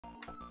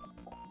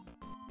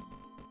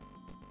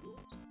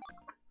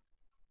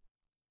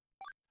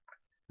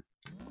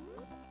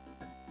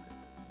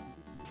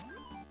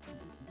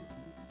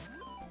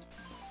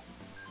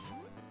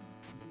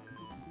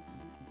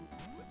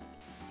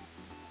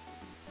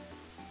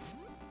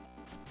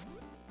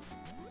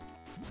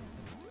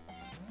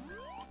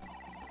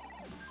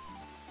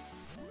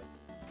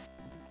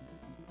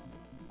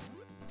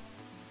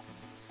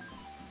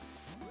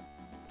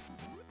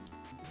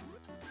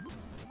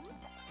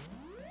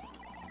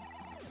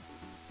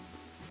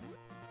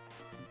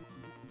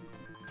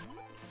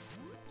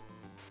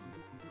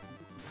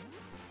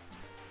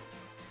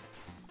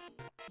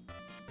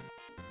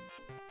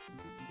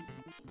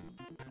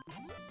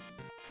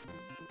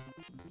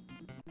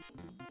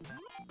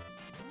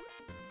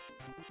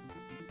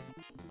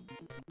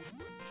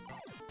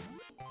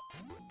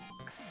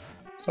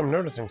So I'm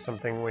noticing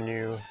something when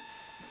you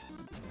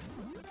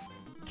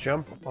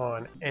jump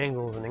on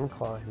angles and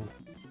inclines,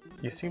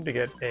 you seem to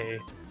get a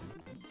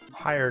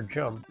higher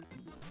jump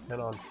than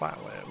on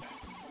flatland.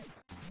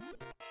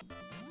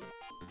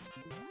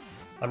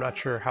 I'm not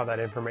sure how that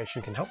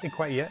information can help me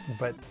quite yet,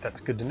 but that's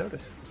good to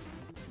notice.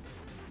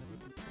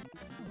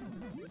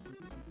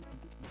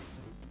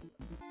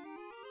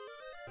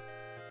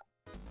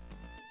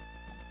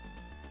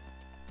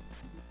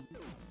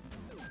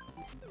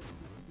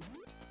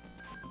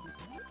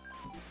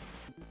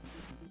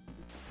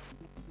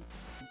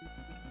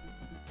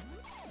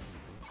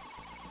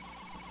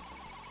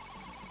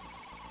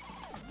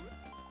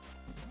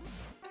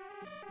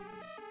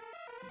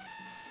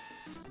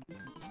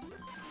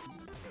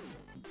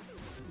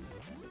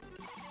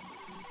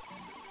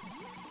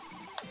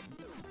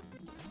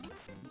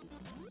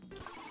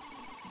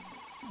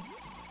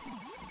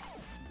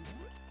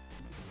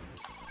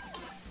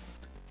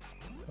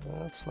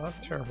 Well, it's not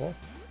terrible.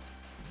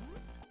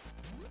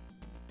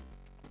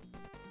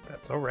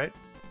 That's alright.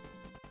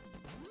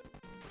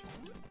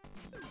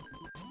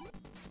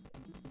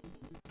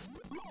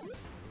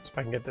 If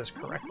I can get this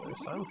correctly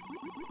this time.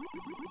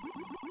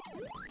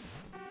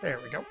 There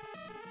we go.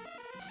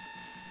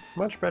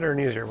 Much better and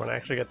easier when I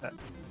actually get that.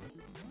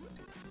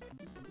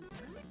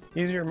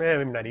 Easier,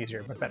 maybe not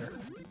easier, but better.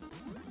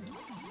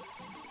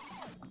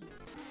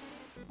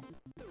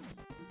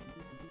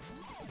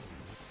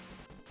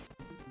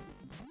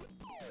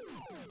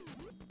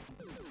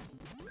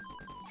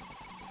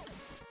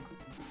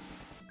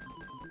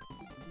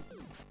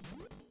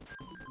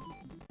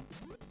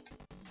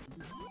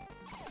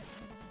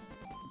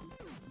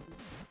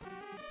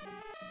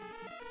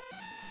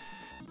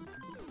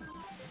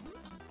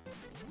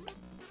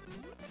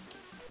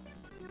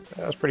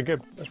 That was pretty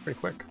good. That was pretty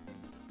quick.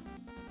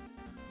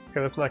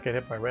 Okay, let's not get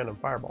hit by random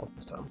fireballs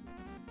this time.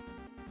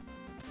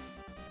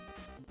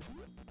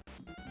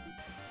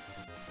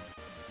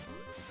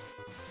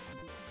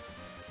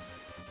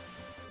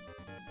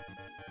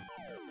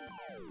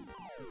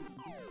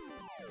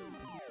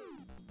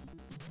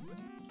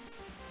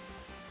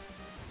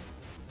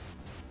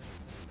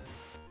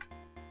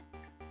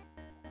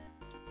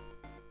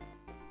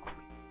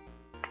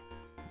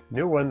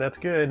 New one, that's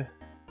good.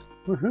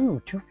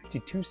 Woohoo!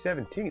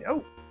 252.17.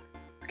 Oh!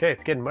 Okay,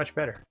 it's getting much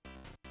better.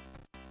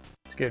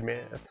 It's good,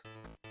 man.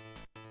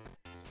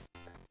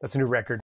 That's a new record.